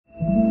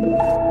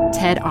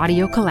TED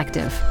Audio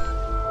Collective.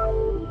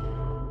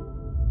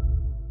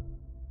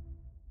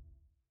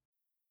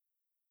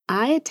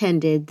 I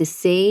attended the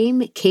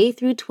same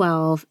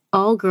K-12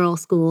 all-girls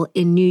school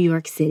in New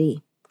York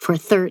City for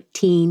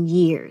 13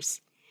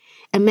 years.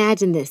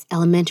 Imagine this: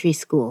 elementary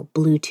school,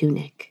 blue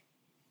tunic;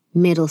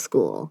 middle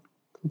school,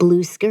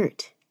 blue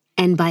skirt;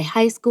 and by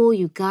high school,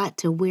 you got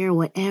to wear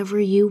whatever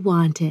you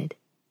wanted.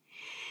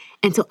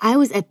 And so I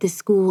was at this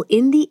school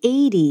in the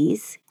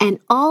 80s, and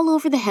all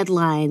over the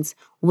headlines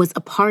was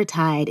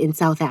apartheid in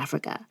South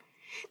Africa.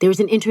 There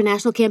was an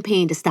international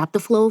campaign to stop the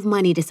flow of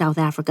money to South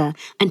Africa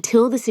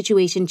until the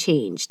situation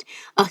changed,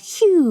 a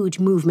huge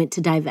movement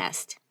to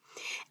divest.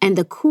 And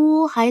the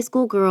cool high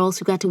school girls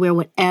who got to wear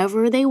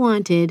whatever they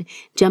wanted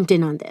jumped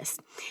in on this.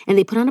 And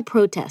they put on a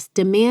protest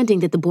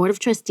demanding that the Board of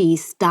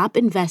Trustees stop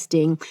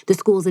investing the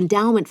school's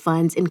endowment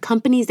funds in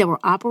companies that were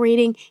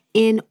operating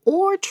in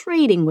or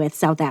trading with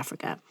South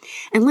Africa.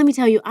 And let me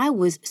tell you, I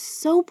was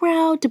so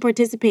proud to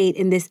participate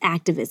in this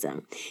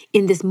activism,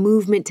 in this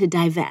movement to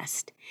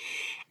divest.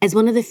 As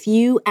one of the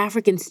few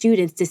African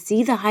students, to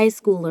see the high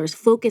schoolers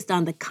focused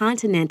on the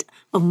continent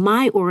of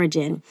my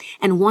origin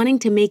and wanting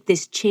to make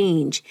this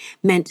change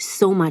meant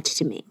so much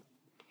to me.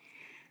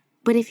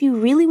 But if you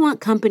really want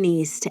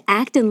companies to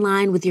act in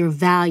line with your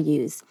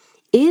values,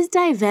 is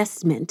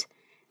divestment,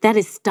 that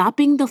is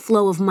stopping the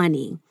flow of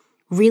money,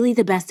 really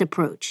the best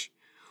approach?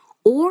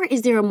 Or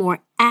is there a more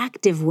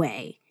active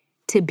way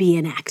to be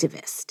an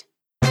activist?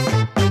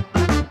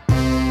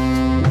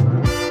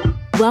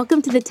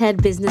 Welcome to the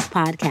TED Business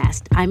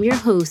Podcast. I'm your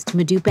host,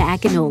 Modupe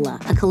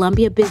Akinola, a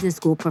Columbia Business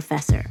School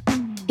professor.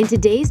 In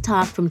today's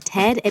talk from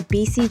TED at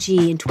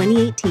BCG in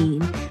 2018,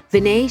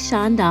 Vinay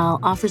Shandal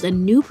offers a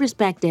new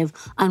perspective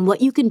on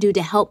what you can do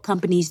to help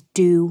companies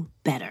do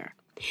better.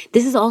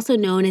 This is also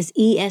known as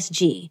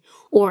ESG,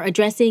 or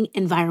addressing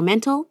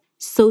environmental,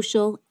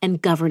 social,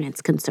 and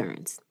governance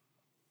concerns.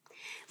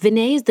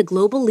 Vinay is the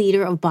global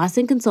leader of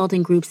Boston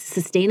Consulting Group's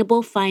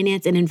sustainable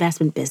finance and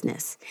investment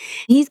business.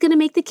 He's going to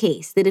make the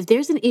case that if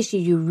there's an issue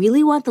you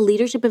really want the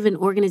leadership of an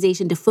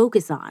organization to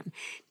focus on,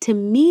 to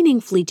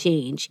meaningfully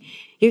change,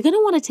 you're going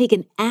to want to take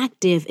an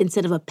active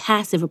instead of a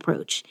passive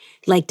approach,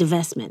 like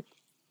divestment.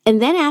 And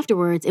then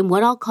afterwards, in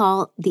what I'll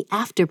call the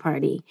after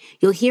party,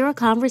 you'll hear a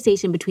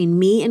conversation between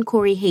me and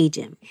Corey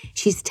Hagem.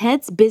 She's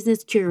TED's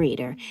business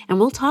curator, and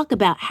we'll talk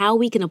about how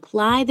we can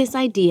apply this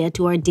idea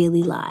to our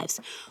daily lives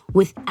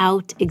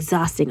without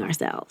exhausting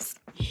ourselves.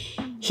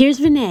 Here's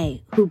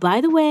Vinay, who, by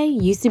the way,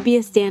 used to be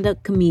a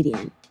stand-up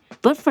comedian.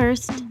 But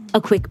first, a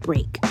quick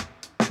break.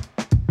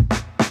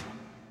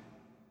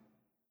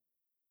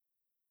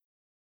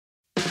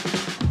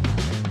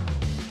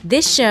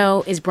 This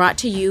show is brought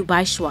to you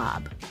by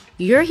Schwab.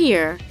 You're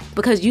here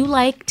because you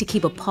like to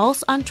keep a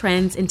pulse on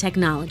trends in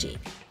technology.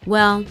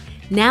 Well,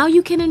 now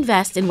you can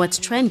invest in what's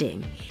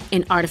trending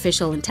in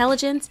artificial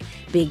intelligence,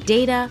 big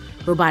data,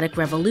 robotic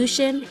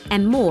revolution,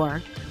 and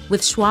more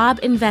with Schwab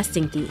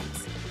Investing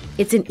Themes.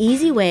 It's an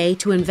easy way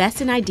to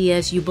invest in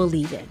ideas you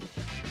believe in.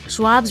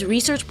 Schwab's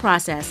research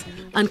process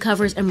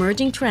uncovers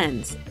emerging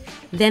trends.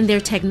 Then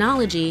their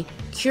technology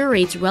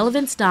curates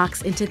relevant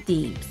stocks into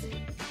themes.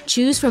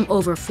 Choose from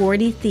over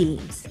 40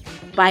 themes.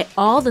 Buy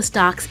all the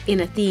stocks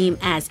in a theme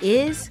as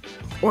is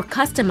or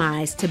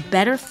customize to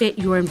better fit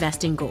your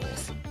investing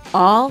goals,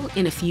 all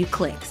in a few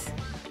clicks.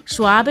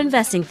 Schwab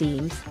Investing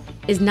Themes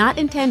is not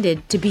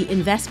intended to be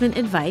investment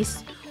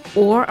advice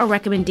or a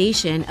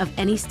recommendation of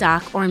any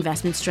stock or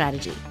investment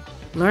strategy.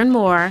 Learn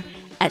more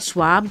at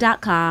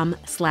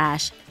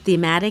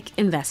schwab.com/thematic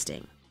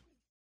investing.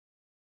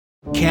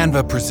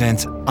 Canva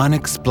presents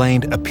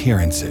Unexplained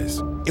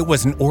Appearances. It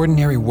was an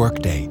ordinary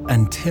workday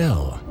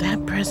until...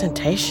 That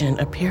presentation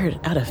appeared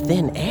out of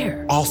thin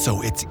air. Also,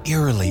 it's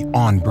eerily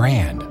on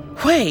brand.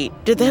 Wait,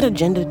 did that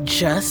agenda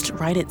just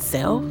write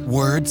itself?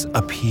 Words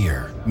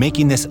appear,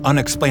 making this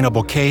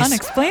unexplainable case...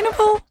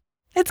 Unexplainable?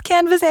 It's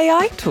Canva's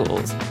AI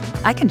tools.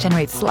 I can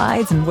generate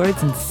slides and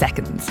words in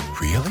seconds.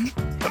 Really?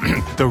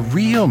 The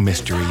real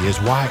mystery is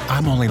why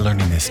I'm only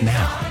learning this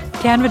now.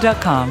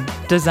 Canva.com,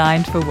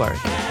 designed for work.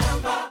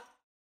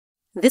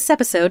 This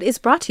episode is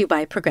brought to you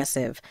by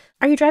Progressive.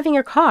 Are you driving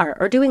your car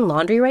or doing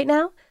laundry right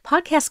now?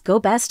 Podcasts go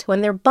best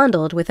when they're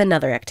bundled with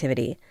another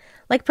activity.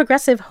 Like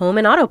Progressive home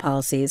and auto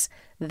policies,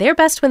 they're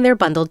best when they're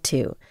bundled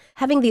too.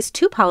 Having these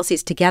two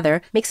policies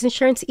together makes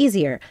insurance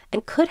easier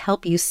and could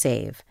help you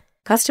save.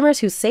 Customers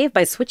who save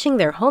by switching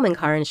their home and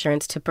car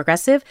insurance to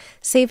Progressive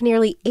save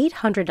nearly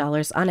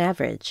 $800 on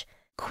average.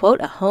 Quote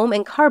a home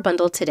and car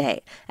bundle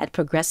today at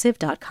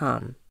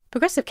Progressive.com.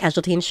 Progressive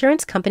Casualty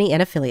Insurance Company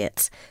and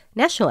Affiliates.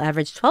 National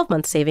average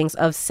 12-month savings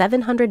of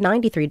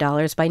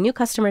 $793 by new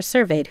customers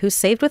surveyed who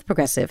saved with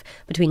Progressive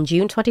between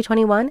June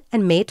 2021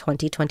 and May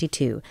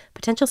 2022.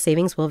 Potential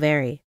savings will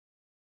vary.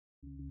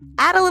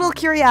 Add a little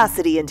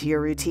curiosity into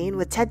your routine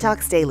with TED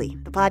Talks Daily,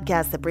 the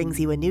podcast that brings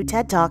you a new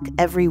TED Talk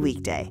every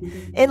weekday.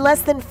 In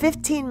less than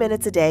 15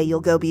 minutes a day,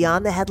 you'll go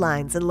beyond the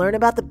headlines and learn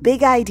about the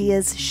big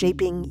ideas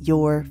shaping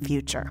your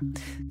future.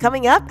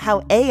 Coming up,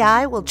 how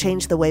AI will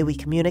change the way we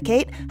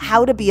communicate,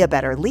 how to be a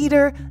better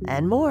leader,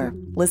 and more.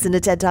 Listen to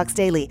TED Talks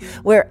Daily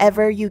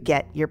wherever you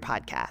get your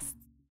podcasts.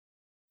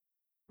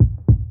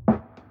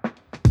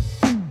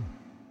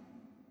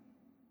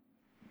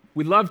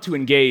 We love to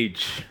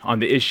engage on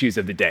the issues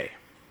of the day.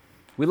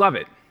 We love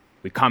it.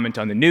 We comment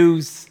on the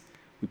news,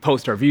 we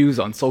post our views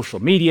on social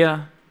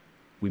media,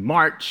 we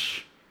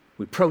march,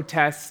 we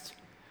protest.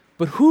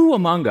 But who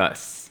among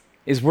us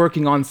is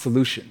working on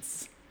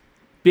solutions,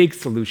 big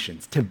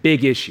solutions to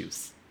big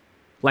issues,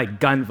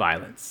 like gun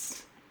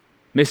violence,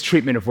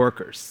 mistreatment of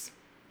workers,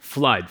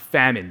 flood,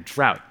 famine,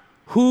 drought?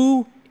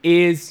 Who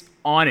is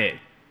on it?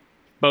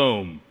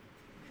 Boom.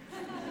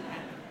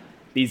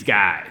 These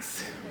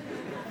guys.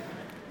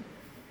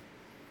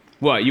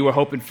 What, you were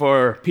hoping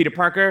for Peter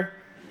Parker?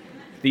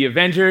 The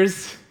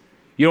Avengers?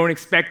 You don't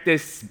expect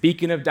this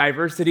beacon of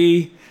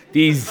diversity,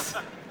 these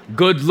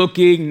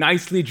good-looking,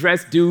 nicely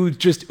dressed dudes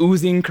just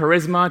oozing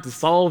charisma to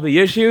solve the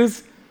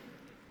issues?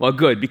 Well,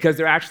 good, because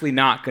they're actually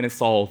not going to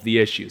solve the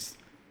issues.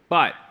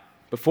 But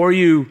before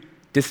you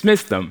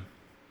dismiss them,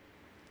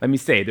 let me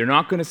say, they're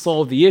not going to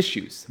solve the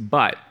issues,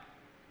 but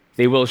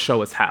they will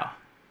show us how.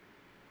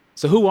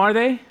 So who are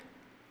they?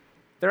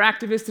 They're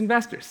activist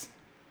investors.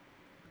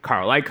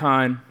 Carl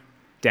Icahn,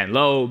 Dan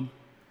Loeb,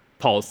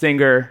 Paul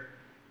Singer,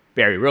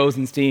 Barry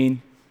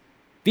Rosenstein.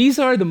 These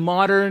are the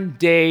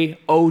modern-day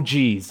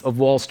OGs of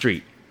Wall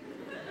Street.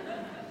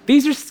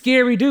 These are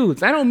scary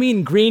dudes. I don't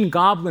mean Green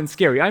Goblin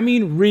scary. I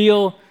mean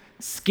real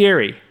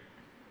scary.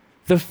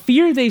 The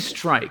fear they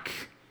strike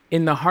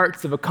in the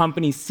hearts of a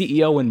company's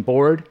CEO and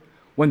board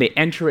when they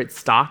enter its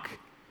stock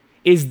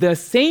is the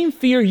same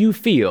fear you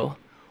feel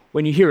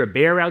when you hear a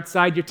bear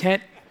outside your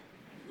tent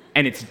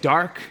and it's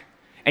dark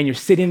and you're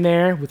sitting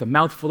there with a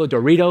mouthful of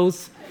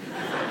Doritos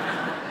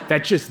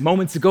that just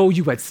moments ago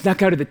you had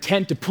snuck out of the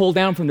tent to pull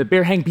down from the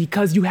bear hang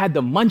because you had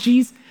the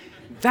munchies.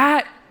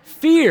 That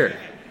fear.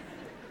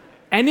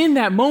 And in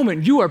that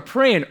moment, you are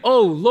praying,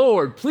 oh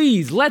Lord,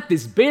 please let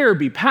this bear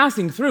be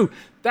passing through.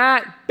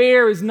 That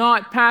bear is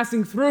not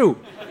passing through.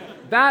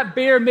 That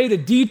bear made a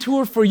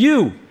detour for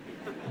you.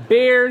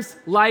 Bears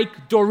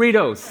like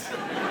Doritos.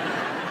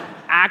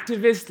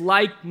 Activists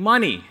like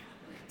money.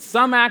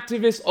 Some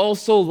activists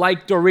also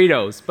like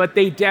Doritos, but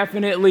they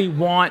definitely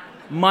want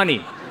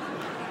money.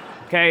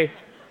 Okay?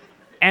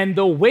 And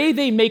the way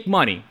they make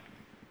money,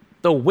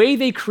 the way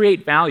they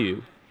create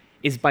value,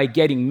 is by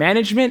getting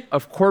management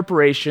of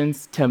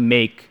corporations to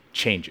make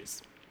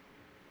changes.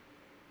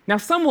 Now,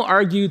 some will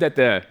argue that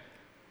the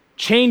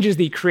changes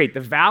they create,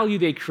 the value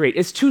they create,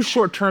 is too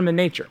short-term in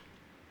nature.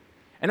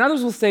 And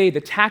others will say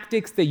the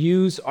tactics they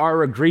use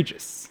are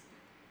egregious.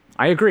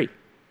 I agree.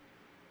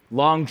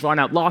 Long,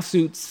 drawn-out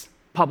lawsuits,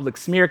 public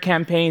smear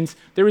campaigns,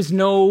 there is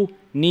no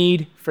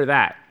need for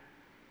that.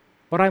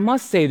 But I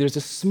must say there's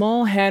a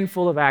small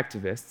handful of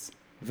activists,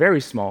 very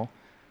small,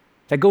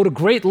 that go to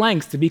great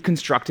lengths to be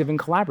constructive and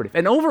collaborative.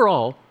 And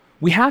overall,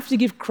 we have to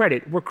give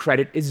credit where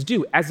credit is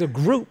due. As a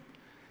group,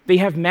 they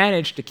have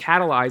managed to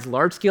catalyze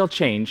large-scale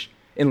change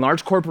in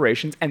large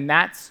corporations, and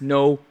that's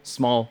no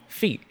small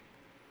feat.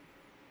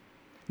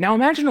 Now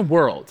imagine a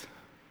world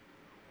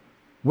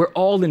where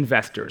all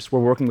investors were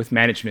working with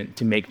management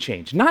to make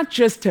change, not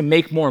just to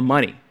make more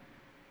money,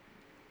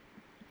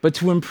 but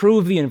to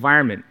improve the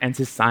environment and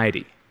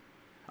society.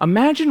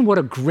 Imagine what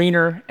a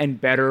greener and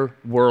better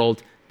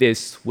world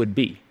this would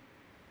be.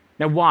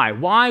 Now, why?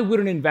 Why would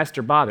an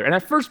investor bother? And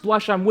at first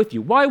blush, I'm with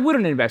you. Why would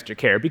an investor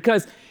care?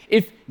 Because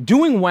if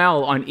doing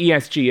well on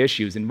ESG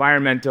issues,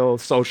 environmental,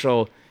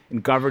 social,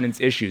 and governance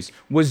issues,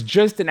 was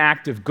just an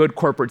act of good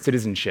corporate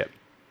citizenship,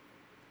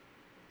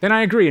 then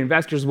I agree,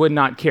 investors would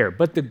not care.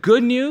 But the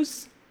good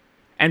news,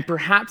 and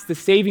perhaps the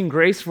saving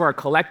grace for our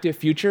collective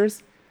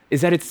futures,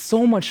 is that it's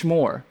so much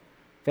more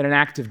than an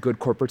act of good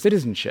corporate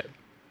citizenship.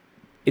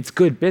 It's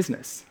good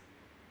business.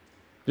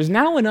 There's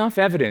now enough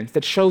evidence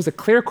that shows a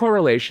clear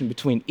correlation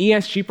between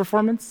ESG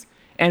performance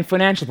and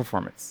financial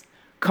performance.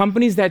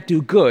 Companies that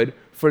do good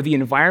for the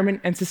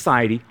environment and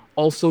society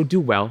also do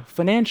well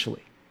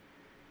financially.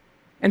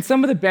 And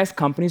some of the best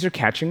companies are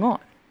catching on,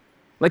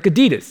 like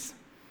Adidas.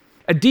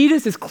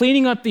 Adidas is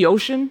cleaning up the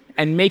ocean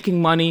and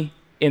making money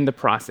in the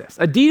process.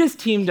 Adidas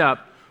teamed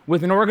up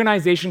with an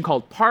organization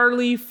called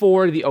Parley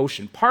for the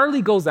Ocean.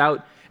 Parley goes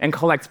out and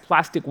collects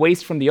plastic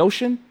waste from the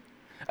ocean.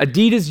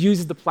 Adidas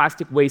uses the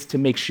plastic waste to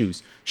make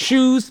shoes.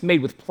 Shoes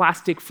made with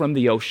plastic from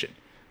the ocean.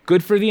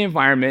 Good for the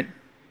environment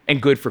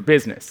and good for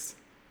business.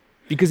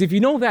 Because if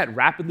you know that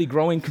rapidly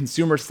growing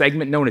consumer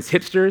segment known as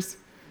hipsters,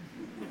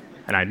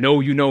 and I know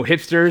you know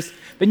hipsters,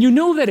 then you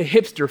know that a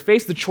hipster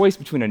faced the choice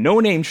between a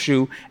no-name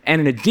shoe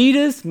and an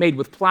Adidas made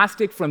with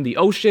plastic from the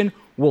ocean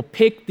will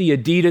pick the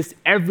Adidas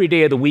every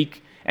day of the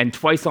week and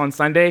twice on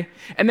Sunday,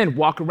 and then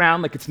walk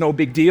around like it's no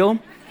big deal,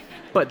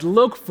 but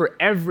look for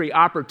every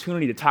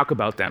opportunity to talk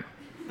about them.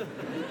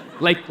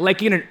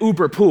 Like in an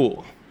Uber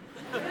pool.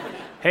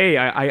 Hey,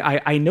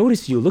 I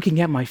noticed you looking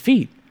at my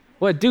feet.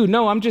 What, dude?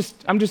 No, I'm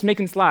just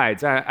making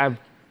slides. I'm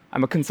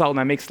a consultant.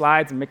 I make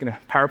slides. I'm making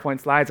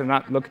PowerPoint slides. I'm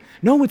not looking.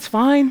 No, it's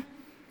fine.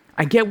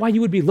 I get why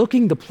you would be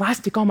looking. The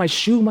plastic on my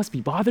shoe must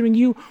be bothering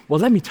you. Well,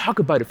 let me talk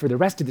about it for the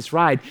rest of this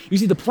ride. You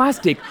see, the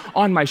plastic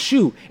on my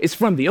shoe is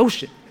from the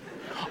ocean.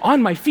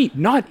 On my feet,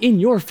 not in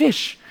your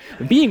fish.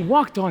 Being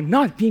walked on,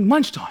 not being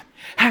munched on.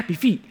 Happy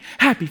feet,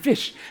 happy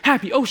fish,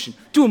 happy ocean.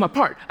 Do them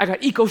apart. I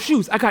got eco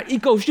shoes.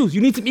 You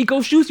need some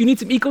eco shoes?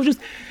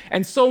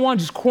 And so on,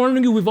 just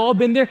cornering you. We've all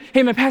been there.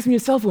 Hey, man, pass me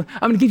your cell phone.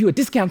 I'm going to give you a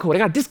discount code. I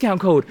got a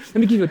discount code. Let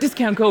me give you a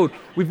discount code.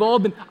 We've all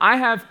been, I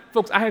have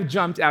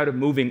jumped out of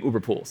moving Uber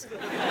pools.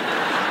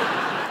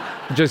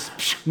 Just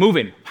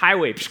moving,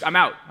 highway, I'm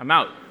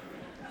out.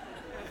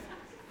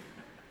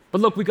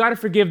 But look, we got to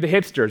forgive the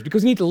hipsters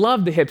because we need to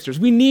love the hipsters.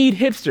 We need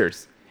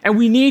hipsters. And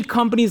we need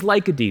companies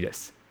like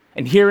Adidas.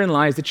 And herein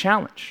lies the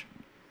challenge.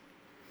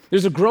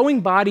 There's a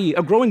growing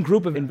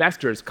group of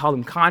investors, call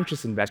them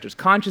conscious investors.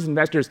 Conscious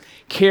investors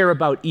care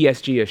about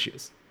ESG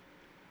issues.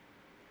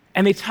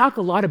 And they talk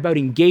a lot about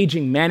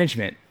engaging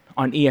management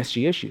on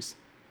ESG issues.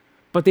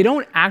 But they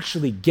don't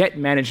actually get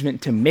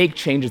management to make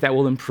changes that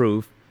will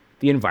improve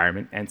the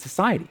environment and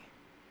society.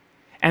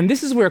 And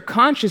this is where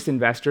conscious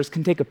investors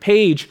can take a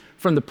page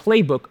from the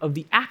playbook of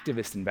the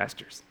activist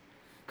investors.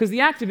 Because the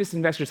activist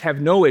investors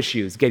have no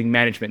issues getting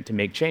management to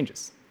make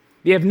changes.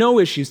 They have no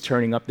issues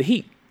turning up the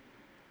heat.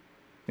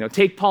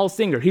 Take Paul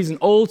Singer. He's an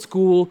old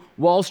school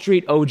Wall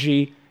Street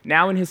OG,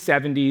 now in his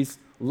 70s,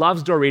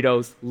 loves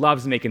Doritos,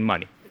 loves making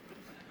money.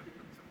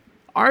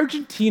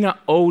 Argentina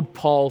owed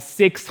Paul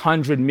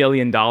 $600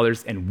 million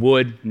and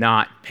would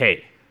not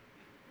pay.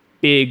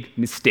 Big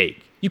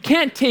mistake. You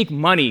can't take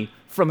money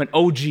from an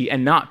OG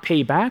and not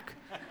pay back.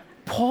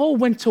 Paul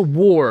went to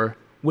war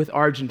with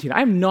Argentina.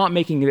 I'm not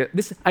inventing.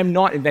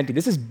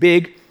 This is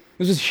big.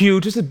 This is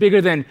huge. This is bigger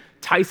than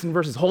Tyson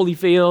versus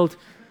Holyfield,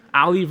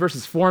 Ali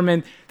versus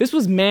Foreman. This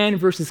was man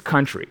versus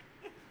country.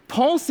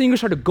 Paul Singer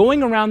started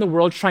going around the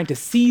world trying to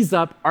seize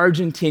up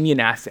Argentinian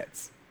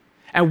assets.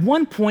 At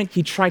one point,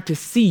 he tried to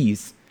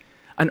seize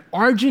an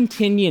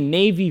Argentinian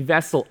Navy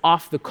vessel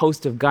off the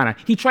coast of Ghana.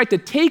 He tried to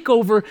take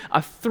over a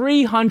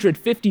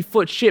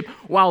 350-foot ship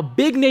while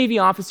big Navy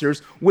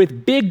officers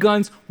with big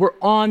guns were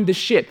on the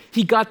ship.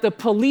 He got the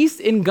police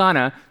in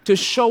Ghana to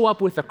show up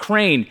with a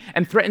crane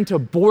and threaten to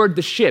board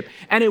the ship.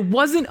 And it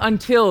wasn't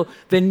until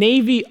the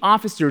Navy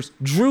officers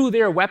drew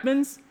their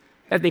weapons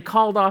that they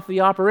called off the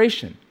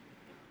operation.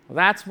 Well,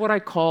 that's what I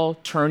call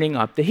turning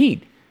up the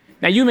heat.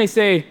 Now you may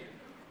say,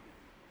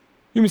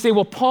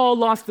 well, Paul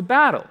lost the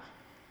battle.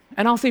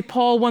 And I'll say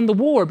Paul won the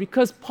war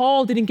because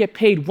Paul didn't get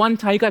paid one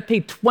time, he got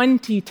paid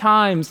 20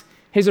 times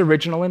his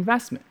original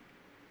investment.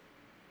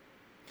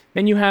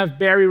 Then you have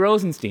Barry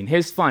Rosenstein,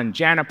 his fund,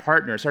 Jana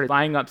Partners, started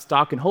buying up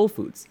stock in Whole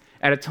Foods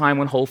at a time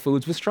when Whole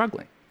Foods was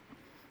struggling.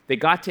 They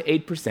got to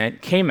 8%,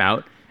 came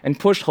out, and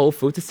pushed Whole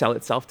Foods to sell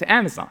itself to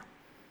Amazon.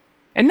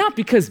 And not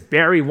because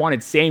Barry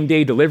wanted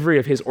same-day delivery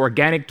of his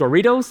organic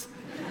Doritos.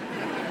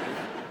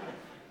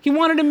 He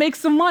wanted to make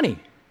some money.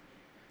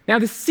 Now,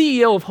 the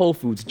CEO of Whole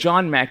Foods,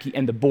 John Mackey,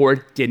 and the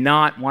board did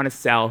not want to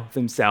sell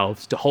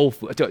themselves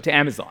to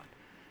Amazon,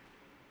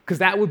 because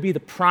that would be the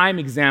prime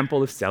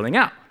example of selling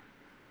out.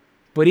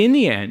 But in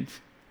the end,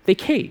 they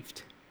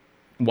caved.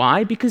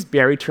 Why? Because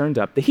Barry turned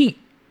up the heat,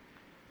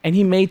 and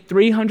he made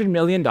 $300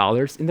 million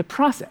in the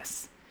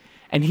process.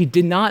 And he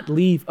did not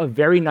leave a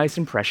very nice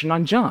impression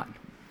on John.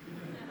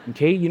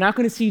 Okay? You're not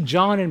going to see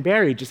John and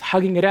Barry just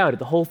hugging it out at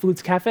the Whole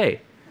Foods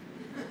cafe.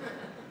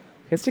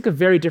 Let's take a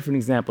very different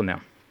example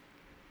now.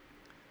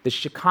 The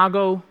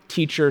Chicago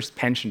Teachers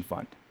Pension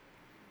Fund,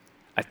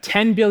 a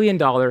 $10 billion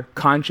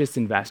conscious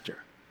investor.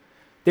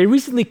 They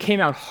recently came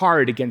out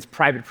hard against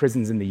private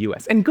prisons in the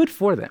US, and good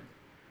for them.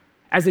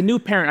 As a new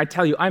parent, I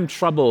tell you, I'm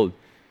troubled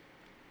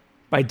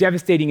by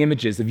devastating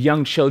images of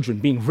young children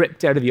being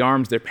ripped out of the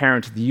arms of their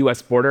parents at the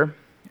US border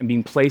and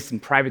being placed in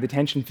private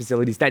detention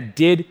facilities that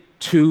did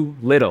too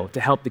little to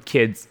help the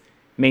kids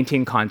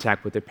maintain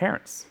contact with their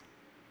parents.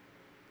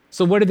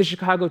 So what did the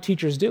Chicago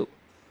teachers do?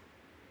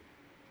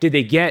 Did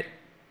they get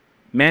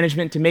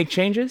management to make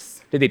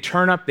changes? Did they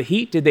turn up the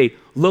heat? Did they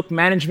look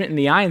management in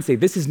the eye and say,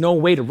 this is no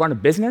way to run a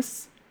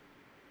business?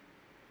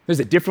 There's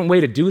a different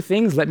way to do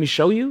things, let me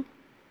show you?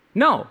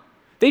 No,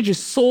 they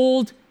just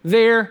sold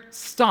their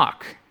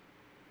stock.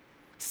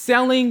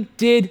 Selling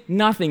did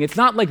nothing. It's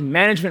not like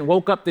management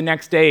woke up the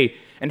next day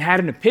and had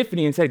an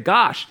epiphany and said,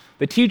 gosh,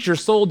 the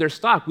teachers sold their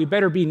stock, we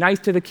better be nice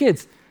to the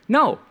kids.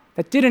 No,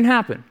 that didn't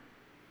happen.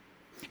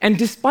 And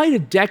despite a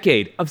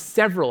decade of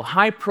several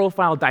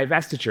high-profile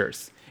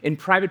divestitures in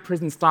private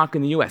prison stock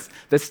in the US,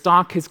 the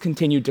stock has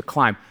continued to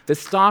climb. The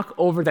stock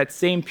over that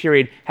same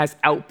period has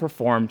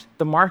outperformed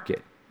the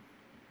market.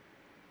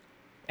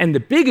 And the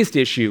biggest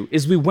issue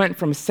is we went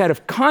from a set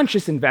of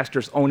conscious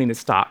investors owning the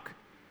stock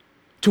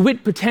to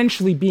it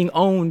potentially being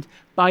owned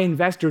by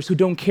investors who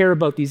don't care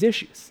about these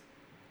issues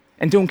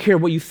and don't care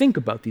what you think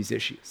about these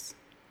issues.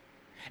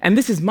 And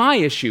this is my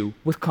issue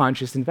with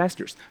conscious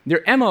investors.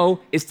 Their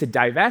MO is to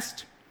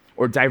divest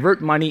or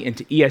divert money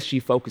into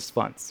ESG-focused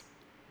funds.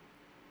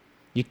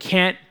 You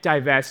can't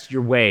divest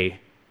your way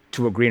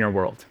to a greener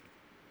world.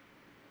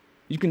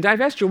 You can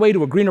divest your way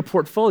to a greener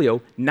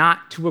portfolio,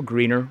 not to a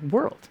greener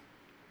world.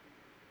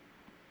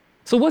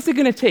 So what's it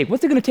going to take?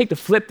 What's it going to take to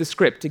flip the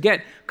script, to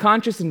get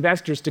conscious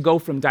investors to go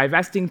from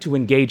divesting to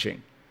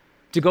engaging,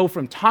 to go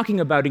from talking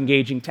about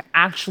engaging to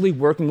actually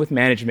working with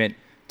management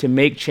to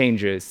make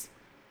changes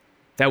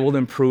that will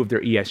improve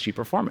their ESG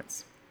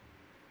performance?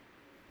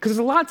 Because there's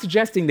a lot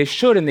suggesting they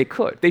should and they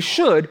could. They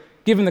should,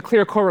 given the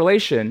clear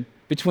correlation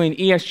between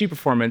ESG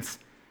performance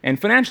and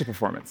financial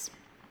performance.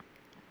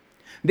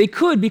 They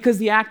could because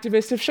the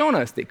activists have shown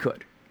us they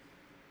could.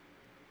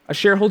 A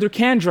shareholder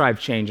can drive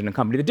change in a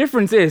company. The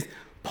difference is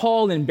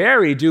Paul and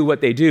Barry do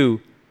what they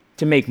do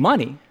to make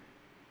money.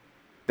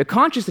 The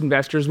conscious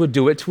investors would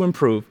do it to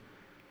improve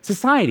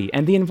society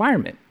and the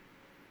environment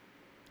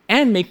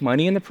and make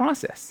money in the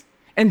process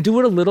and do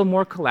it a little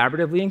more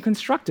collaboratively and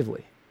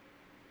constructively.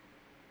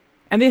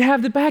 And they'd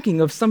have the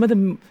backing of some of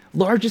the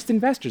largest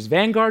investors,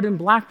 Vanguard and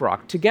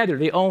BlackRock. Together,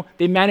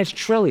 they manage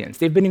trillions.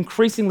 They've been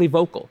increasingly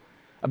vocal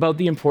about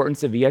the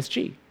importance of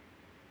ESG.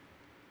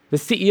 The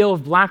CEO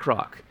of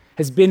BlackRock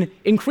has been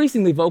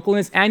increasingly vocal in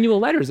his annual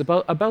letters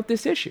about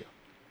this issue.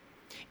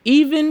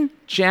 Even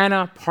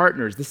JANA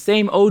Partners, the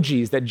same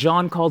OGs that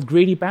John called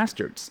greedy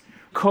bastards,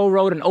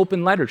 co-wrote an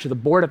open letter to the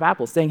board of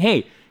Apple saying,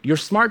 hey, your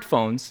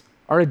smartphones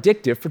are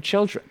addictive for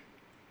children.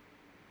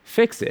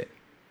 Fix it.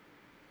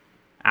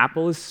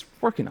 Apple is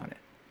working on it.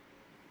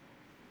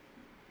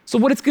 So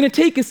what it's going to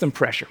take is some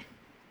pressure.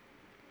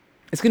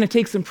 It's going to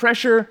take some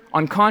pressure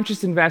on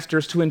conscious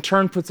investors to in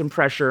turn put some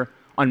pressure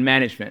on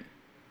management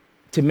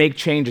to make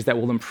changes that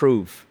will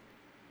improve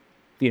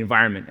the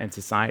environment and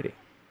society.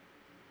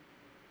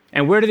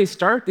 And where do they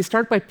start? They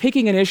start by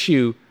picking an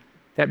issue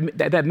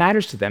that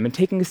matters to them and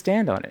taking a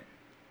stand on it.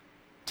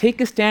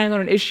 Take a stand on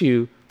an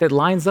issue that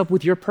lines up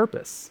with your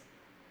purpose.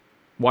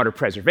 Water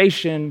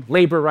preservation,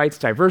 labor rights,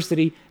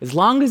 diversity. As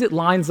long as it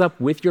lines up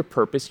with your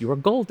purpose, you are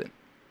golden.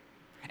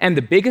 And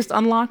the biggest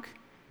unlock?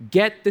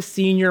 Get the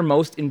senior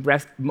most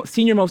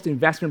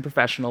investment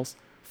professionals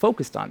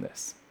focused on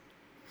this.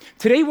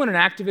 Today, when an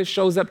activist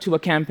shows up to a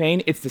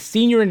campaign, it's the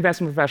senior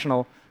investment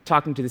professional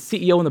talking to the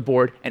CEO and the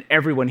board, and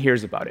everyone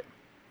hears about it.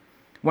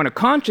 When a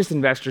conscious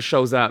investor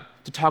shows up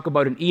to talk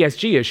about an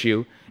ESG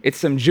issue, it's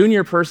some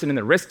junior person in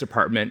the risk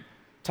department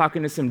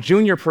talking to some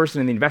junior person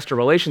in the investor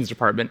relations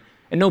department,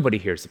 and nobody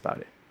hears about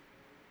it.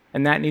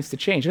 And that needs to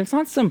change. And it's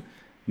not some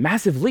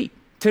massive leap.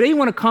 Today,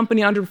 when a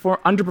company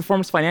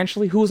underperforms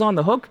financially, who's on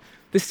the hook?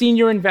 The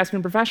senior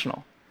investment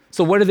professional.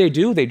 So what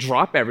do? They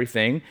drop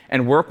everything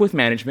and work with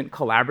management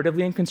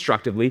collaboratively and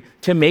constructively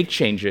to make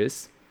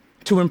changes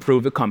to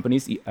improve the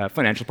company's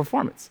financial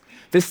performance.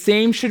 The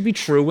same should be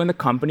true when the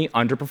company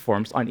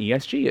underperforms on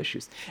ESG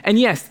issues. And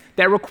yes,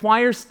 that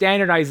requires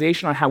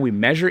standardization on how we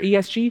measure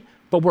ESG,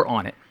 but we're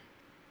on it.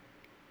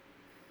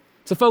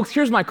 So folks,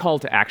 here's my call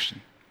to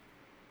action.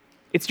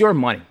 It's your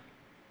money.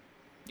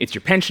 It's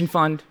your pension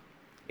fund.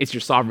 It's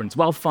your sovereign's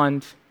wealth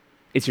fund.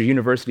 It's your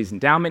university's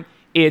endowment.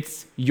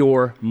 It's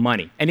your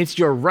money. And it's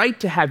your right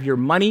to have your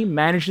money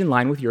managed in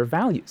line with your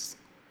values.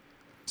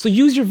 So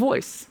use your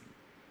voice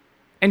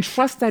and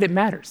trust that it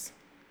matters.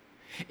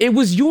 It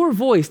was your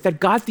voice that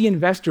got the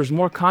investors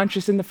more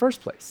conscious in the first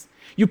place.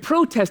 You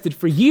protested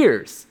for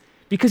years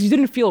because you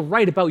didn't feel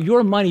right about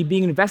your money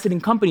being invested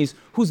in companies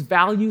whose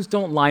values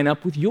don't line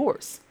up with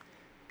yours.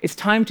 It's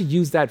time to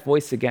use that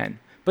voice again.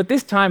 But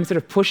this time, instead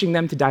of pushing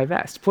them to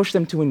divest, push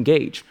them to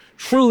engage,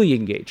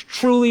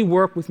 truly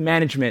work with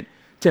management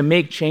to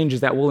make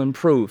changes that will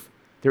improve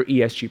their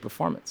ESG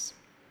performance.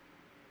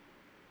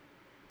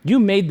 You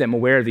made them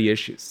aware of the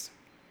issues.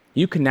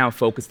 You can now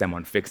focus them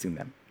on fixing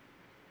them.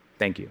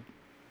 Thank you.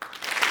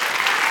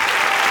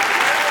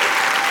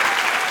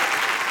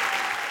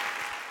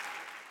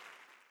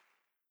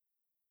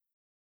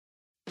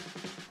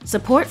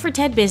 Support for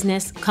TED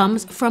Business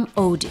comes from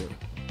Odoo.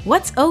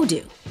 What's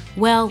Odoo?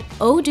 Well,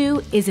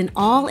 Odoo is an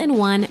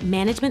all-in-one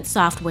management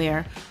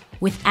software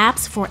with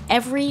apps for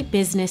every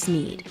business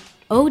need.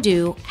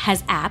 Odoo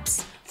has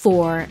apps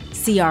for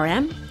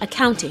CRM,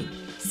 accounting,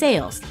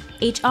 sales,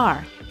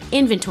 HR,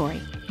 inventory,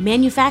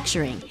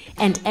 manufacturing,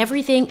 and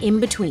everything in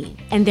between.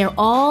 And they're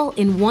all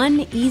in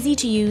one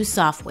easy-to-use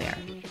software.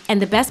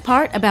 And the best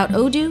part about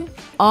Odoo?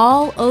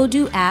 All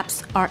Odoo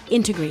apps are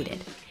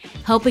integrated,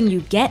 helping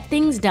you get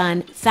things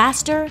done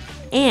faster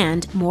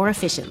and more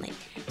efficiently.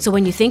 So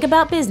when you think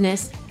about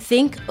business,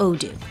 think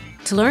Odoo.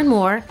 To learn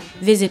more,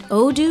 visit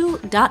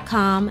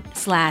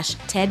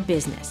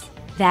odoo.com/TEDbusiness.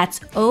 That's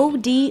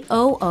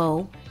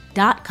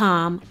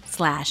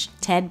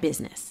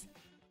odoo.com/TEDbusiness.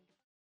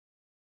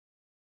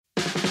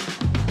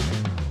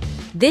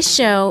 This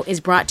show is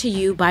brought to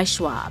you by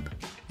Schwab.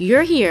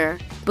 You're here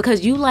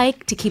because you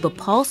like to keep a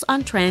pulse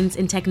on trends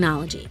in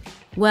technology.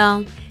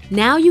 Well,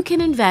 now you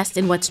can invest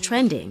in what's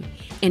trending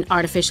in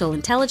artificial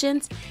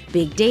intelligence,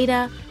 big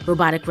data,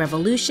 robotic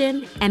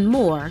revolution, and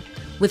more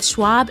with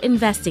Schwab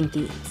Investing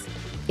Themes.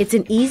 It's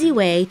an easy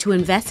way to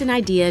invest in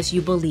ideas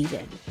you believe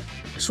in.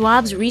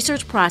 Schwab's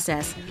research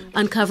process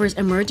uncovers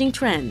emerging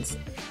trends.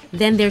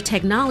 Then their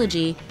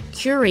technology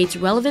curates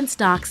relevant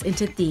stocks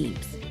into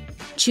themes.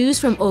 Choose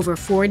from over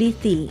 40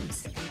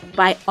 themes.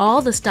 Buy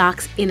all the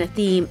stocks in a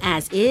theme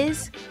as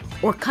is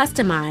or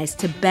customize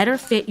to better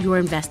fit your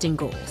investing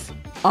goals,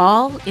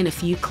 all in a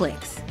few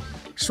clicks.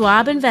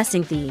 Schwab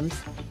Investing Themes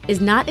is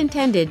not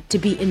intended to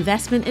be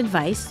investment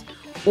advice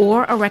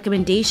or a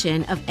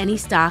recommendation of any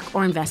stock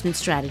or investment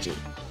strategy.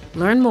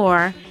 Learn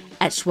more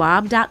at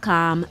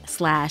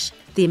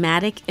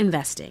schwab.com/thematic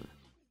investing.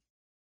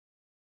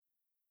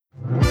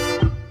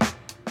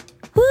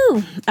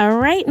 Woo! All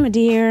right, my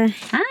dear.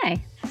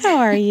 Hi. How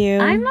are you?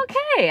 I'm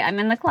okay. I'm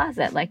in the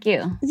closet like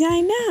you. Yeah,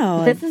 I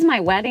know. This is my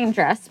wedding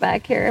dress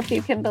back here, if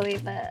you can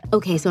believe it.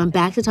 Okay, so I'm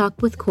back to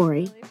talk with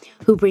Corey,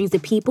 who brings the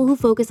people who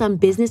focus on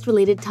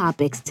business-related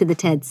topics to the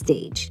TED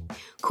stage.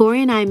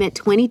 Corey and I met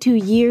 22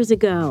 years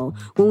ago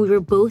when we were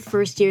both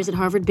first years at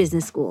Harvard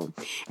Business School,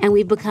 and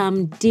we've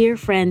become dear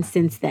friends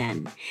since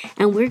then.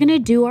 And we're going to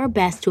do our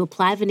best to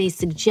apply Vinay's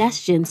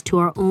suggestions to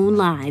our own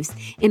lives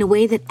in a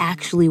way that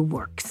actually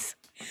works.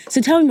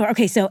 So tell me more.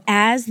 Okay, so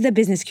as the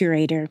business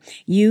curator,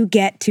 you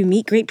get to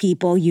meet great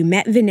people. You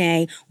met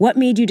Vinay. What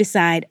made you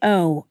decide,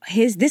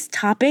 this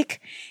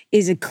topic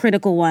is a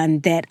critical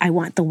one that I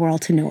want the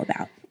world to know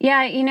about?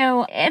 Yeah,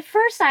 at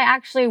first I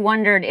actually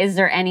wondered, is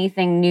there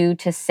anything new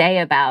to say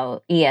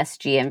about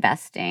ESG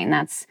investing?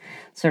 That's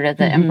sort of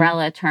the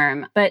umbrella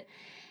term. But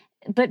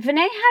Vinay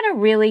had a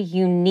really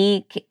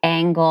unique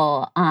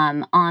angle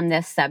on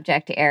this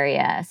subject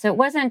area. So it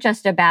wasn't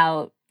just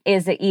about,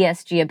 is the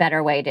ESG a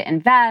better way to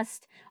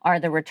invest? Are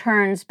the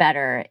returns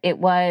better? It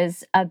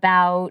was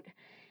about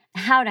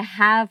how to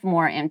have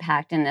more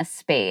impact in this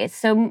space.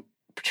 So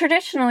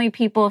traditionally,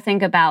 people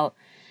think about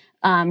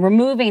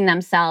removing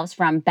themselves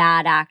from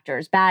bad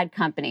actors, bad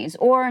companies,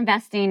 or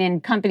investing in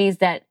companies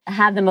that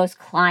have the most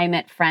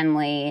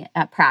climate-friendly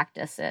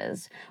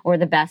practices or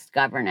the best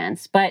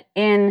governance. But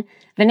in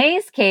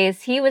Vinay's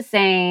case, he was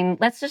saying,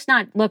 let's just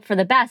not look for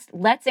the best.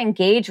 Let's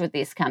engage with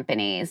these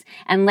companies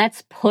and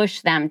let's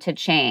push them to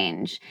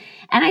change.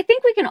 And I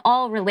think we can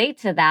all relate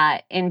to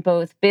that in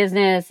both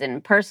business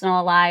and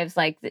personal lives.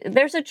 Like,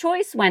 there's a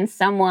choice when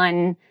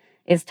someone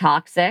is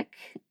toxic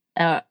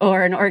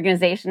or an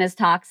organization is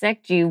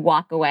toxic. Do you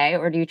walk away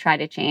or do you try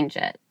to change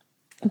it?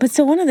 But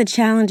so one of the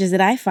challenges that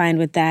I find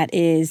with that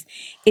is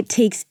it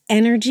takes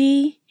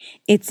energy,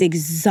 it's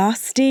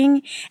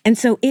exhausting. And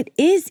so it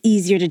is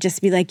easier to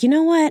just be like, you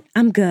know what,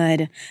 I'm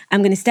good.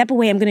 I'm going to step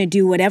away. I'm going to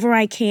do whatever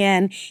I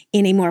can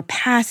in a more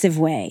passive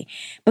way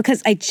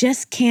because I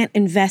just can't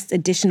invest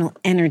additional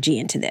energy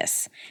into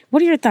this.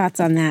 What are your thoughts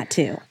on that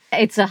too?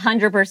 It's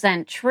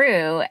 100%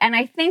 true. And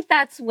I think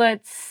that's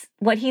what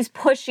he's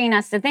pushing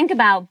us to think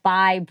about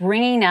by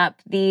bringing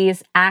up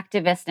these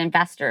activist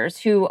investors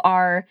who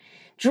are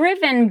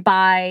driven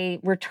by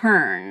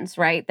returns,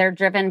 right? They're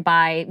driven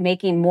by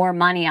making more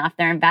money off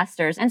their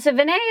investors. And so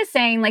Vinay is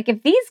saying, like,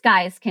 if these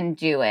guys can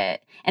do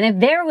it, and if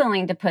they're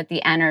willing to put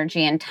the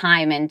energy and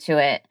time into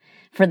it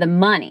for the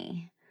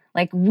money,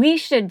 like, we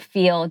should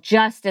feel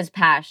just as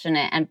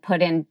passionate and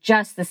put in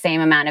just the same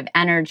amount of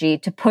energy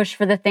to push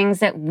for the things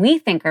that we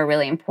think are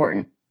really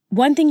important.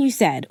 One thing you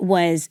said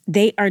was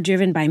they are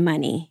driven by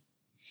money.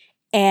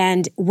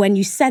 And when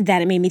you said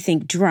that, it made me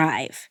think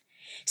drive.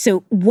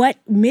 So what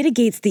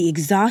mitigates the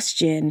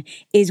exhaustion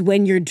is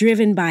when you're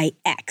driven by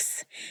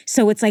X.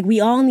 So it's like we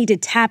all need to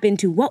tap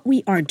into what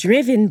we are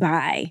driven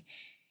by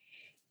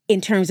in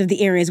terms of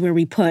the areas where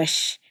we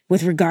push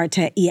with regard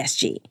to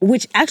ESG,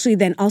 which actually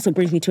then also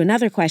brings me to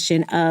another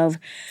question of,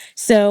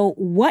 so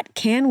what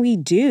can we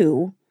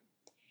do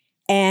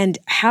and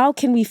how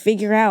can we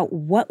figure out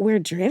what we're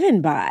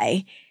driven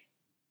by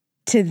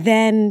to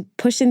then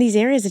push in these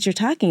areas that you're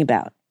talking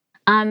about?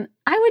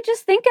 I would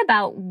just think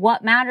about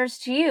what matters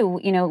to you.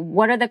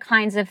 What are the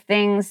kinds of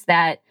things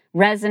that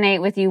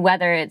resonate with you,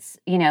 whether it's,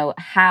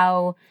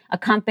 how a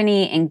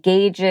company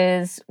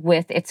engages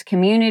with its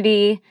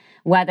community,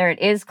 whether it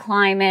is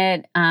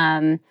climate,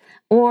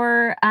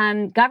 or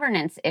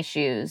governance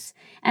issues.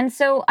 And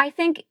so I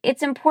think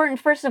it's important,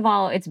 first of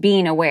all, it's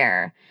being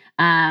aware.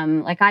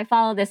 Like, I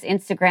follow this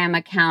Instagram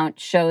account,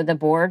 Show the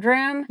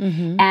Boardroom,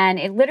 and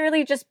it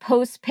literally just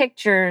posts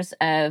pictures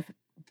of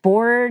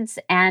boards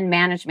and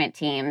management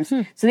teams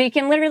so that you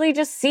can literally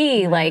just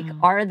see, like,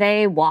 are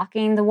they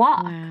walking the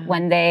walk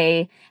when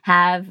they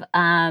have,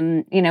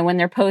 when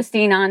they're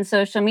posting on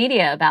social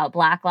media about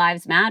Black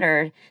Lives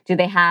Matter? Do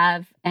they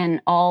have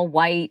an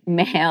all-white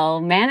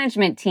male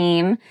management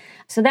team?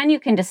 So then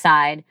you can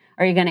decide,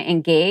 are you going to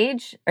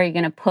engage? Are you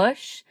going to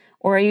push?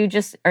 Or are you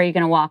going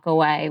to walk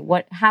away?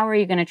 How are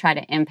you going to try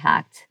to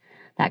impact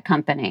that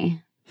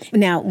company?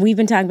 Now, we've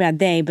been talking about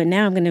they, but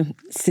now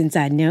since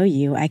I know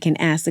you, I can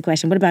ask the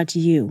question, what about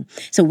you?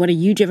 So what are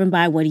you driven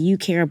by? What do you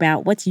care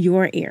about? What's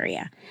your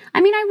area?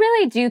 I mean, I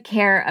really do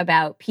care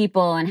about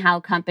people and how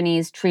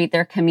companies treat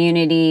their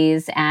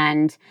communities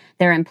and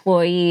their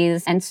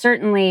employees. And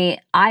certainly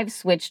I've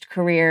switched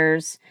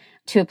careers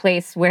to a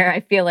place where I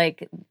feel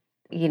like,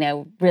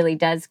 really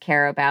does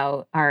care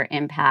about our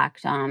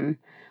impact on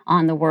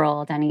on the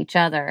world and each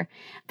other.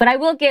 But I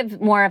will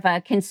give more of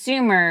a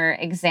consumer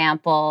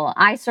example.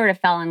 I sort of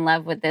fell in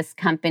love with this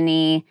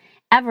company,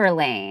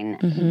 Everlane.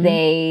 Mm-hmm.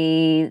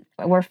 They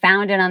were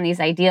founded on these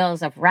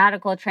ideals of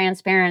radical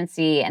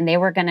transparency, and they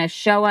were going to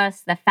show us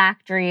the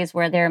factories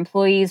where their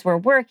employees were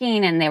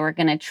working, and they were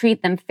going to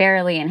treat them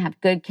fairly and have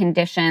good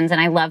conditions.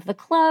 And I love the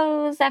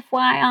clothes,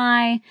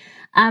 FYI.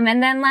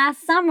 And then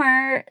last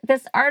summer,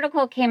 this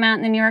article came out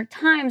in the New York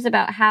Times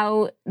about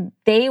how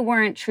they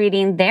weren't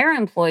treating their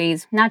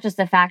employees, not just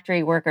the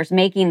factory workers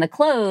making the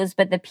clothes,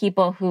 but the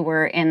people who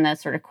were in the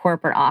sort of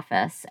corporate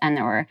office. And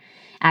there were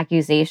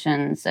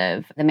accusations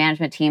of the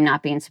management team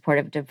not being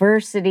supportive of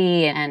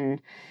diversity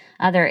and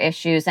other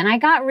issues. And I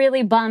got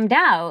really bummed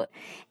out.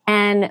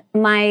 And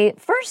my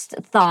first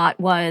thought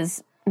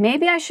was,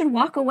 maybe I should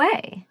walk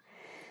away.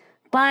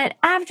 But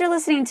after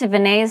listening to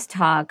Vinay's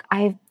talk,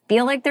 I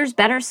feel like there's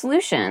better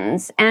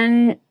solutions.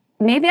 And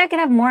maybe I could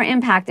have more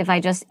impact if I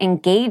just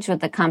engage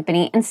with the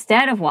company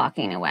instead of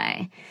walking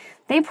away.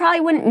 They probably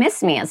wouldn't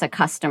miss me as a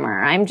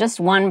customer. I'm just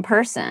one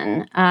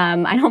person.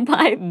 I don't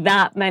buy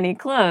that many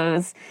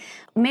clothes.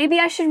 Maybe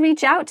I should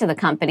reach out to the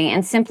company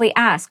and simply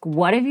ask,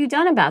 what have you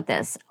done about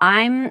this?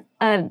 I'm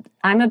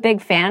a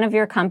big fan of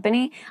your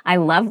company. I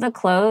love the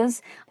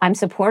clothes. I'm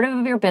supportive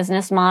of your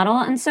business model.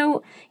 And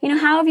so,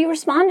 how have you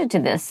responded to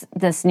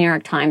this New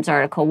York Times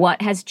article?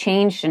 What has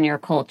changed in your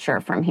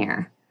culture from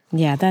here?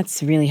 Yeah,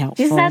 that's really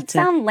helpful. Does that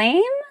sound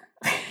lame?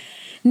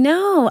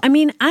 No, I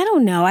mean, I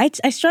don't know.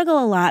 I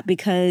struggle a lot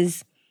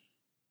because,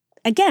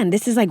 again,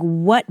 this is like,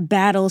 what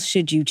battles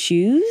should you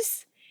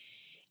choose?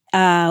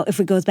 If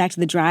it goes back to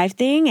the drive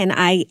thing, and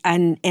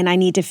I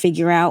need to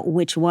figure out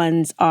which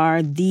ones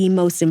are the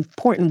most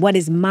important. What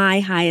is my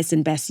highest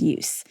and best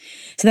use?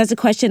 So that's a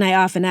question I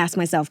often ask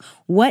myself.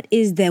 What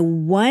is the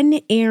one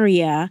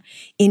area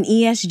in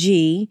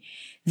ESG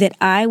that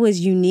I was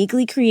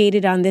uniquely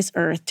created on this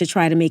earth to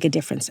try to make a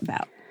difference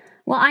about?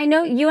 Well, I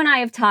know you and I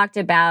have talked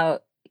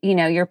about,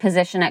 your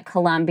position at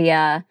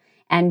Columbia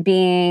and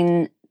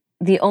being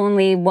the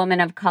only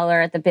woman of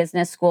color at the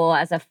business school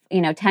as a,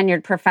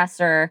 tenured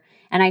professor.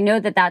 And I know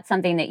that that's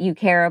something that you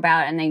care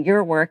about and that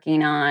you're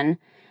working on.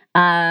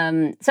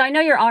 So I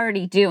know you're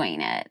already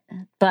doing it,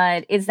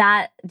 but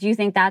do you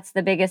think that's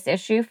the biggest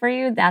issue for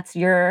you? That's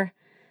your,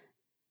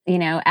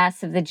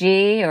 S of the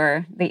G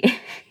or your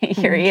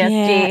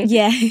ESG?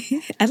 Yeah,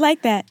 I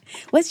like that.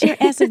 What's your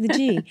S of the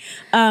G?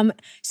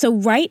 So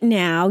right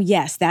now,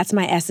 yes, that's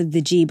my S of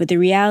the G, but the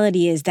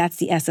reality is that's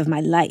the S of my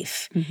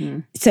life.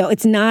 Mm-hmm. So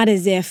it's not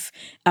as if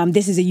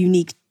this is a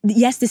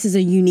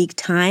unique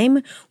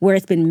time where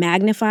it's been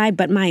magnified,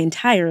 but my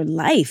entire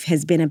life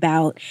has been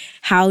about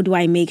how do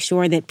I make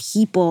sure that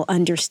people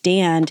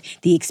understand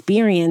the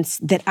experience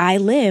that I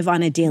live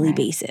on a daily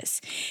basis.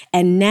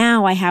 And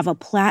now I have a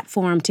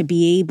platform to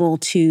be able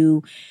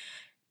to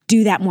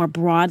do that more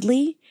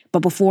broadly, but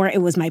before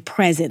it was my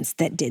presence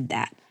that did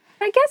that.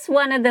 I guess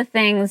one of the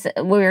things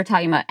we were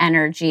talking about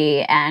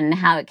energy and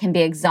how it can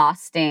be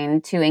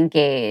exhausting to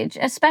engage,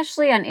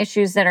 especially on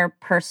issues that are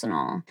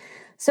personal.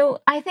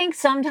 So I think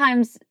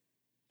sometimes,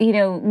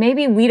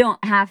 maybe we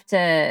don't have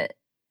to,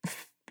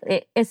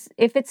 if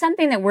it's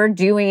something that we're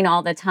doing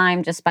all the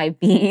time just by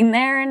being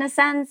there in a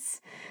sense,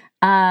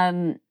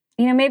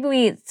 maybe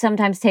we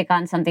sometimes take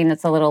on something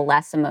that's a little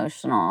less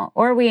emotional,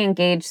 or we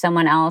engage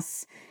someone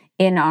else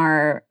in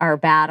our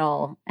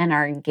battle and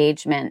our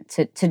engagement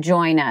to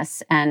join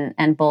us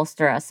and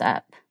bolster us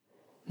up.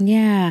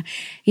 Yeah.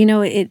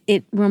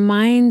 It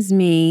reminds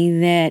me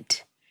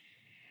that,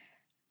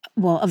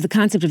 of the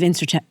concept of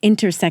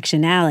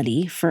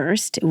intersectionality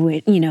first,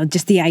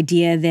 just the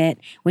idea that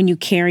when you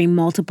carry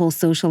multiple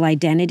social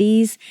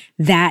identities,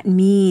 that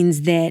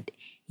means that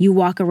you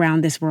walk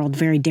around this world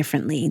very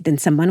differently than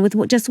someone with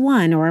just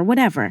one or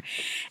whatever.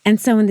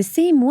 And so in the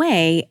same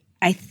way,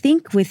 I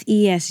think with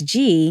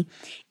ESG,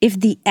 if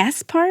the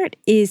S part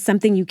is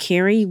something you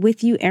carry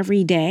with you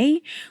every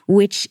day,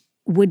 which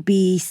would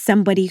be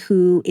somebody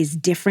who is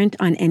different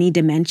on any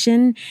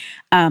dimension,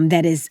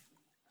 that is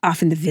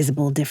often the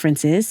visible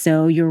differences,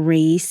 so your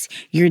race,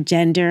 your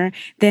gender,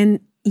 then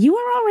you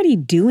are already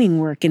doing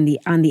work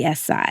on the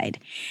S side.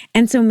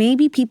 And so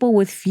maybe people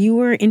with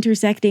fewer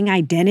intersecting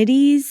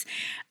identities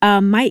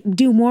might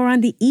do more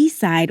on the E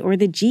side or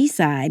the G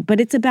side,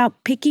 but it's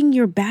about picking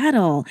your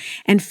battle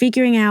and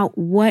figuring out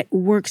what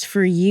works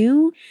for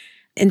you.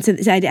 And so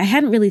I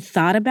hadn't really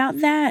thought about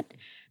that,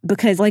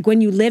 because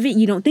when you live it,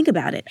 you don't think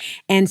about it.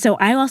 And so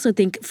I also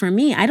think for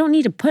me, I don't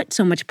need to put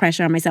so much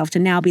pressure on myself to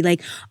now be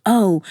like,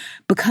 oh,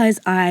 because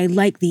I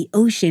like the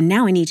ocean,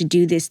 now I need to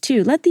do this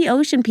too. Let the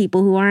ocean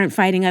people who aren't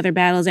fighting other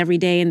battles every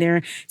day in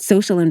their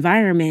social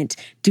environment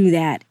do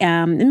that.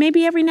 And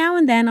maybe every now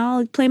and then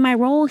I'll play my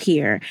role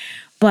here.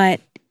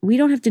 But we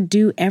don't have to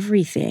do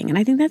everything. And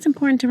I think that's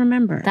important to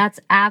remember.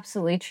 That's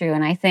absolutely true.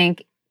 And I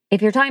think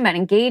if you're talking about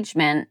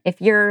engagement,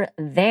 if you're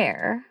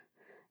there,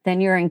 then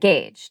you're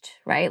engaged,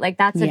 right?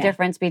 That's the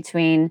difference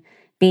between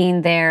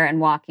being there and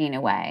walking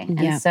away.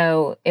 And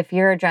so if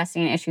you're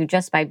addressing an issue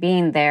just by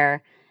being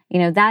there,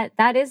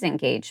 that is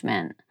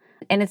engagement.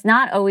 And it's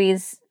not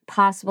always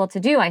possible to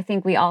do. I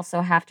think we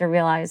also have to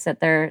realize that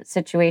there are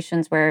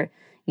situations where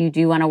you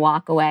do want to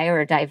walk away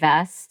or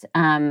divest.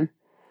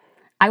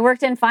 I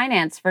worked in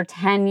finance for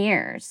 10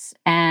 years,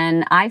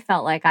 and I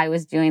felt like I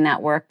was doing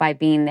that work by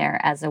being there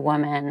as a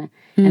woman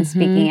and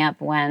speaking up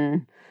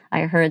when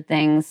I heard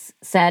things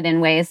said in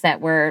ways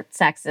that were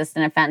sexist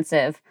and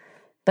offensive.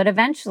 But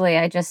eventually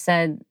I just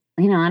said,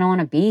 I don't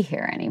want to be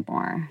here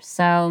anymore.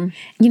 So,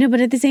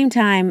 but at the same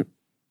time,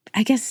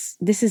 I guess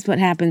this is what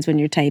happens when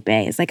you're type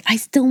A. It's like, I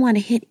still want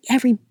to hit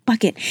every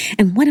bucket.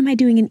 And what am I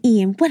doing in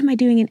E? And what am I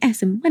doing in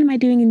S? And what am I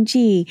doing in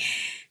G?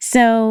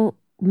 So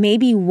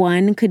maybe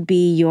one could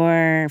be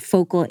your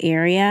focal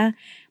area,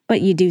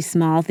 but you do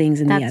small things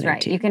in the other two.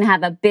 That's right. You can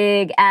have a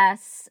big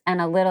S and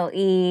a little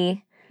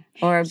E,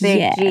 or a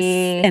big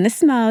G. And a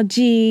small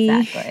G.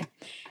 Exactly.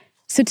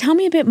 So tell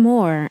me a bit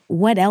more.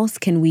 What else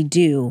can we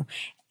do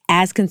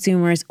as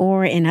consumers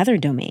or in other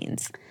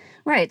domains?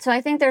 Right. So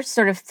I think there's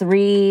sort of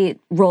three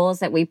roles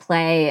that we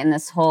play in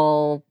this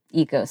whole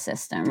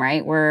ecosystem,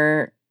 right?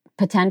 We're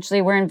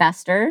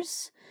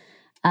investors.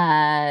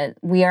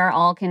 We are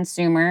all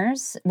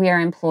consumers. We are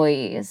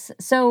employees.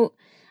 So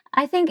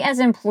I think as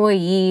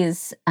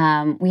employees,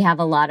 we have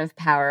a lot of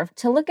power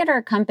to look at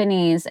our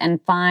companies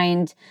and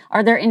find,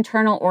 are there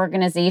internal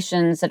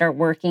organizations that are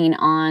working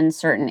on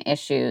certain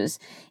issues?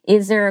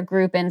 Is there a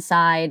group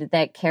inside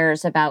that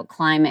cares about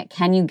climate?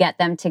 Can you get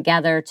them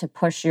together to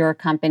push your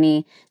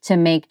company to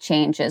make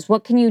changes?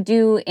 What can you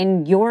do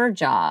in your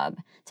job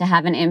to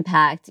have an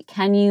impact?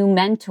 Can you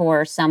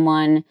mentor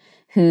someone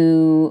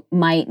who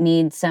might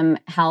need some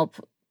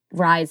help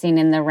rising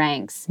in the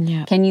ranks?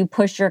 Yeah. Can you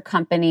push your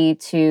company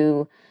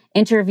to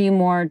interview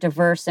more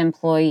diverse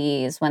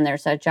employees when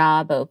there's a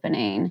job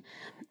opening?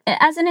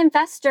 As an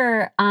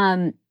investor,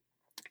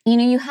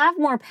 you have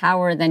more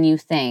power than you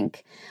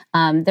think.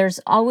 There's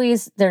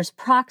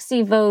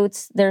proxy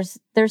votes. There's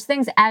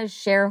things as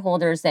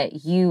shareholders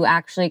that you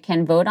actually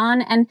can vote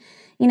on. And,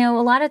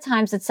 a lot of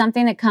times it's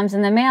something that comes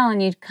in the mail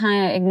and you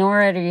kind of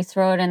ignore it or you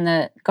throw it in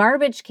the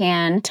garbage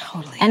can.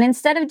 Totally. And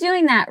instead of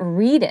doing that,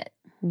 read it.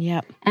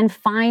 Yep. And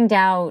find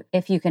out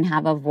if you can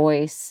have a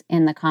voice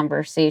in the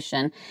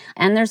conversation.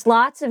 And there's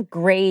lots of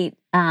great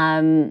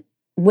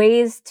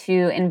ways to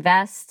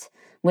invest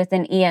with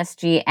an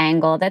ESG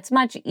angle that's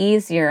much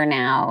easier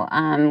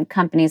now.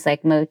 Companies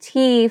like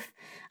Motif,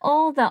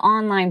 all the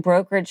online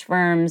brokerage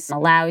firms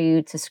allow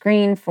you to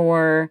screen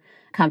for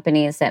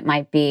companies that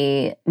might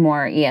be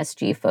more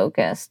ESG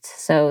focused.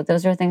 So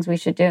those are things we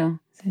should do.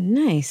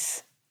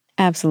 Nice.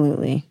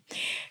 Absolutely.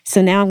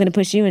 So now I'm going to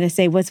push you in and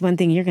say, what's one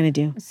thing you're going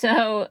to do?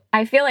 So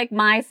I feel like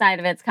my side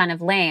of it's kind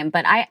of lame,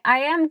 but I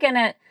am going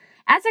to,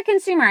 as a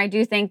consumer, I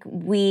do think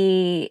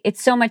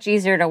it's so much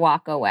easier to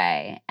walk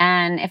away.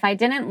 And if I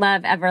didn't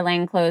love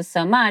Everlane clothes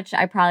so much,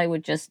 I probably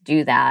would just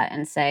do that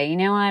and say, you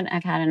know what,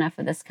 I've had enough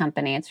of this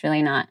company. It's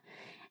really not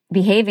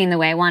behaving the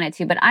way I want it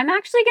to, but I'm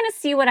actually going to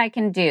see what I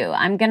can do.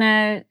 I'm going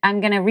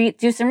to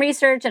do some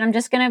research, and I'm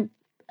just going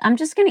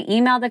to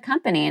email the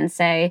company and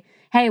say,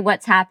 hey,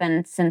 what's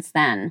happened since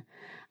then?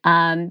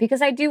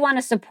 Because I do want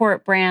to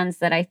support brands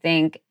that I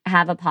think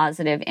have a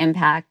positive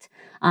impact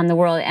on the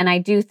world. And I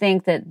do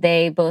think that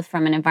they, both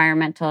from an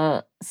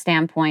environmental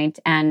standpoint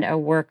and a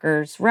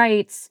workers'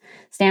 rights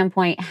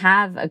standpoint,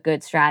 have a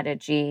good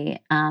strategy.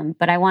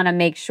 But I want to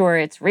make sure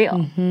it's real.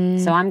 Mm-hmm.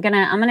 So I'm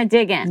gonna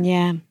dig in.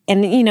 Yeah.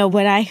 And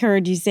what I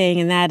heard you saying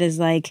in that is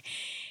like,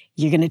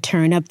 you're going to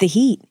turn up the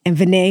heat. And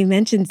Vinay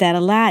mentions that a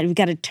lot. We've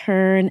got to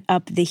turn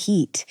up the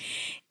heat.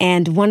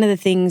 And one of the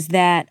things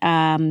that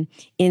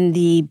in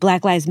the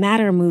Black Lives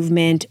Matter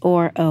movement,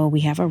 we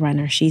have a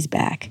runner, she's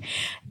back.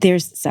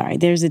 There's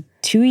a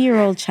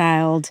 2-year-old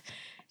child.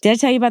 Did I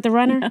tell you about the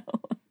runner? No.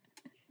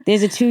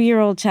 There's a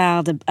 2-year-old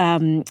child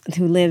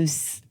who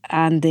lives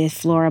on the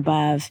floor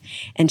above,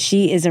 and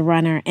she is a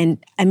runner.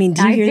 And I mean,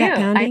 do you hear that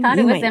pounding? I thought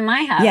it was in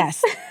my house.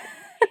 Yes.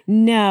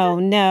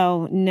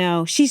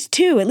 No. She's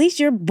 2. At least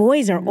your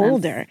boys are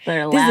older.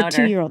 They're louder. This is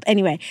a 2-year-old.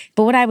 Anyway,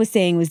 but what I was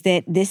saying was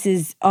that this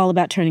is all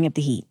about turning up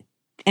the heat.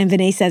 And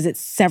Vinay says it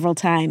several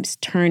times,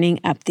 turning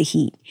up the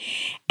heat.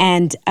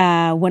 And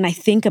when I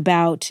think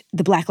about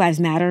the Black Lives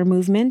Matter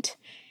movement,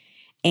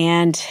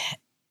 and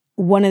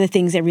one of the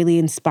things that really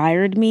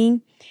inspired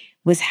me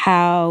was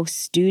how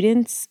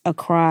students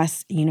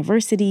across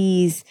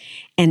universities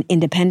and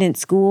independent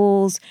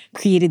schools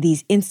created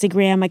these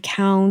Instagram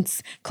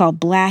accounts called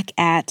Black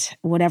at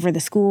whatever the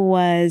school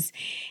was.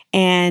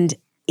 And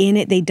in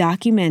it, they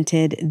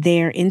documented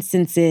their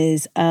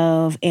instances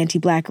of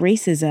anti-Black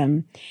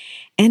racism.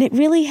 And it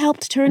really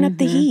helped turn up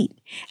the heat.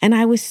 And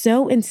I was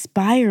so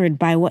inspired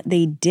by what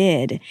they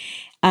did.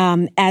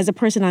 As a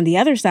person on the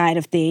other side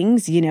of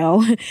things,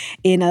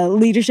 in a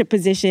leadership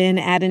position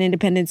at an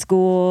independent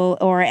school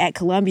or at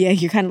Columbia,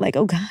 you're kind of like,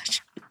 oh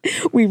gosh,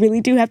 We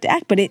really do have to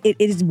act, but it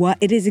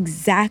is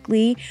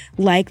exactly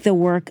like the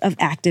work of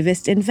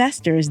activist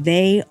investors.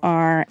 They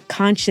are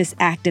conscious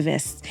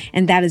activists,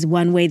 and that is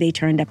one way they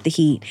turned up the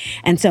heat.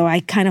 And so I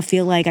kind of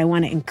feel like I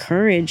want to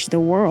encourage the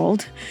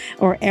world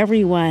or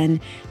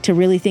everyone to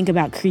really think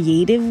about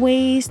creative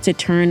ways to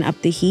turn up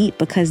the heat,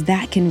 because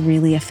that can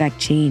really affect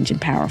change in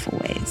powerful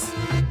ways.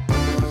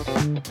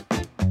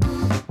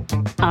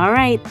 All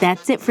right,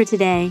 that's it for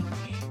today.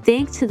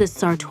 Thanks to the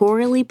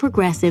sartorially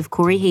progressive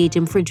Corey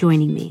Hajem for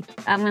joining me.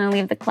 I'm going to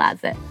leave the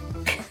closet.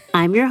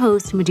 I'm your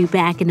host, Modupe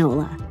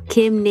Akinola.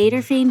 Kim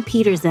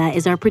Naderfane-Peterza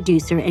is our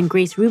producer, and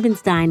Grace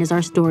Rubenstein is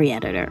our story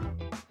editor.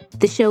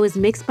 The show is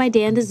mixed by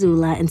Dan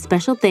DeZula, and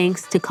special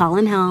thanks to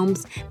Colin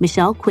Helms,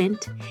 Michelle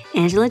Quint,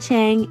 Angela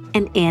Chang,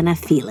 and Anna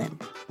Phelan.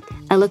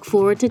 I look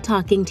forward to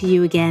talking to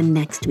you again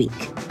next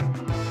week.